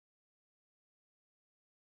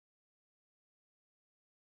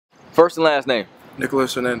First and last name.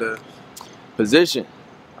 Nicholas Hernandez. Position.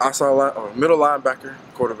 Middle linebacker,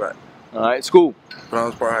 quarterback. All right. School.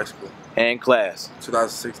 Pinellas High School. And class.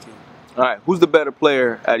 2016. All right. Who's the better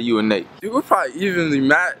player out of you and Nate? Dude, we're probably evenly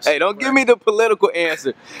matched. Hey, don't give me the political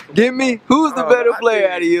answer. Give me who's the better player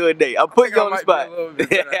out of you and Nate. I'll put you on the spot. A little bit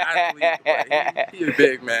better athlete, but he's a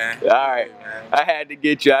big man. All right. I had to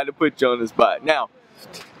get you. I had to put you on the spot. Now,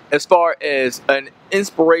 as far as an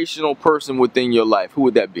inspirational person within your life, who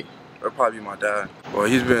would that be? It'd probably be my dad. Well,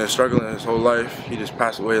 he's been struggling his whole life. He just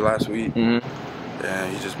passed away last week. And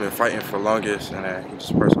he's just been fighting for the longest, and he's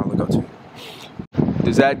just a person I look up to.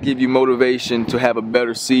 Does that give you motivation to have a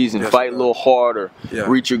better season, fight a little harder,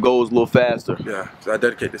 reach your goals a little faster? Yeah, so I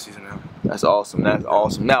dedicate this season now. That's awesome. That's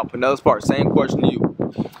awesome. Now, Pinellas Park, same question to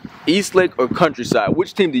you. Eastlake or Countryside,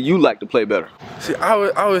 which team do you like to play better? See,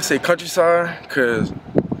 I would say Countryside, because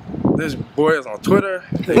there's boys on Twitter,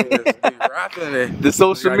 they just be rapping. The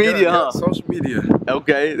social media, huh? Social media.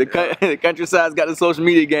 Okay, the Countryside's got the social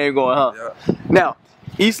media game going, huh? Yeah. Now,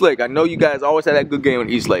 Eastlake, I know you guys always had that good game in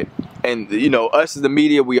Eastlake. And, you know, us as the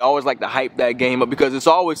media, we always like to hype that game up because it's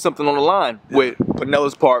always something on the line with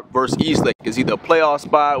Pinellas Park versus Eastlake. It's either a playoff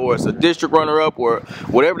spot or it's a district runner-up or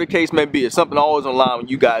whatever the case may be. It's something always on the line when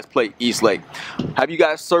you guys play Eastlake. Have you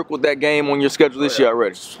guys circled that game on your schedule this year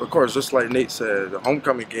already? Of course, just like Nate said, the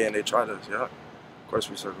homecoming game, they tried us, Of course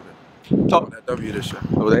we circled it. Talk that W this year.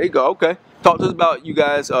 Oh, there you go. Okay. Talk to us about you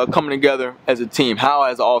guys coming together as a team. How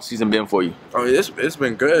has the offseason been for you? Oh, it's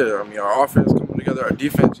been good. I mean, our offense coming together, our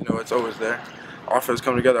defense, you know, it's always there. Our offense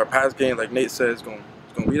coming together, our pass game, like Nate said, it's gonna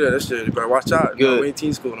be there this year. You better watch out. Good. We ain't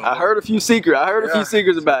team school no more. I heard a few secrets. A few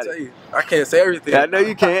secrets about it. I can't say everything. I know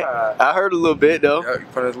you can't. I heard a little bit though. Yeah, you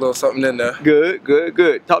put a little something in there. Good, good,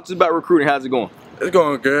 good. Talk to us about recruiting. How's it going? It's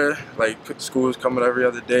going good. Like, school's coming every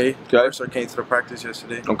other day. Okay. Mercer came to the practice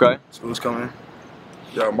yesterday. Okay. School's coming.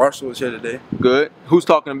 Yeah, Marshall was here today. Good. Who's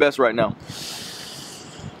talking the best right now?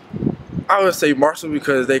 I would say Marshall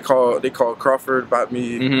because they called Crawford about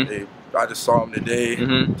me. I just saw him today.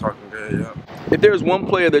 Talking good, yeah. If there's one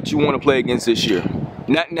player that you want to play against this year,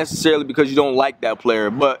 not necessarily because you don't like that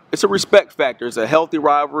player, but it's a respect factor. It's a healthy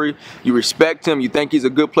rivalry. You respect him. You think he's a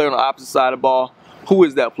good player on the opposite side of the ball. Who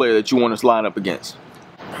is that player that you want to line up against?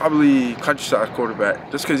 Probably Countryside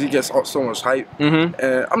quarterback, just because he gets so much hype. And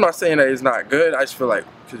I'm not saying that he's not good. I just feel like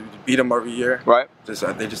because we beat him every year, right?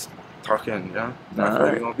 They just talking, I feel like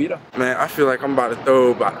we're gonna beat him. Man, I feel like I'm about to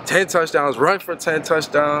throw about 10 touchdowns, run for 10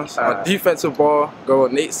 touchdowns. On defensive ball, go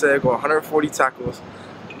what Nate said, go 140 tackles,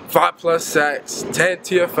 5+ sacks, 10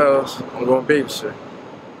 TFLs. I'm going baby shit.